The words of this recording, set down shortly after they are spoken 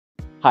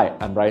Hi,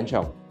 I'm Brian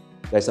Cheong.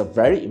 There's a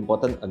very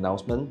important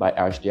announcement by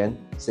LHDN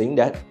saying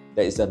that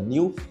there is a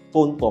new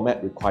phone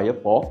format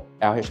required for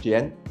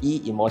LHDN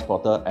e-invoice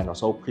portal and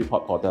also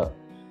pre-port portal.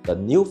 The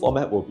new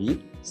format will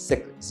be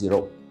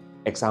 6-0.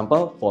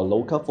 Example, for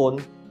local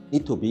phone,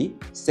 need to be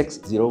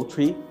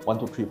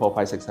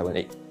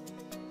 603-12345678.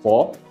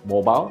 For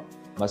mobile,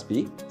 must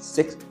be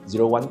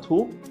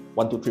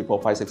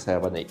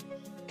 6012-12345678.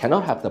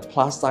 Cannot have the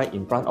plus sign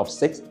in front of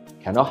 6,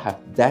 cannot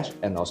have dash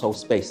and also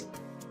space.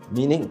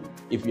 Meaning,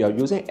 if you are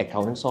using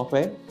accounting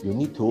software, you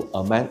need to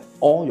amend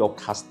all your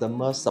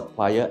customer,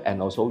 supplier,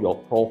 and also your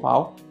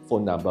profile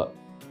phone number.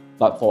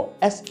 But for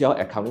SQL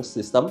accounting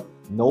system,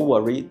 no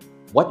worry.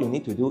 What you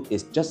need to do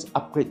is just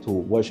upgrade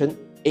to version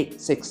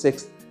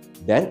 866.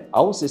 Then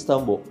our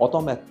system will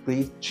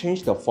automatically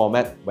change the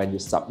format when you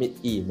submit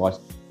e-invoice.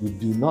 You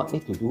do not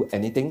need to do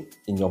anything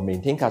in your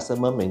maintain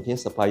customer, maintain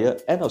supplier,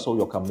 and also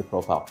your company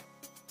profile.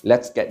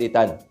 Let's get it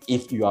done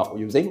if you are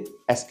using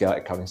SQL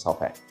accounting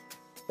software.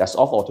 That's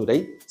all for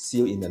today. See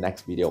you in the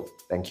next video.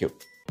 Thank you.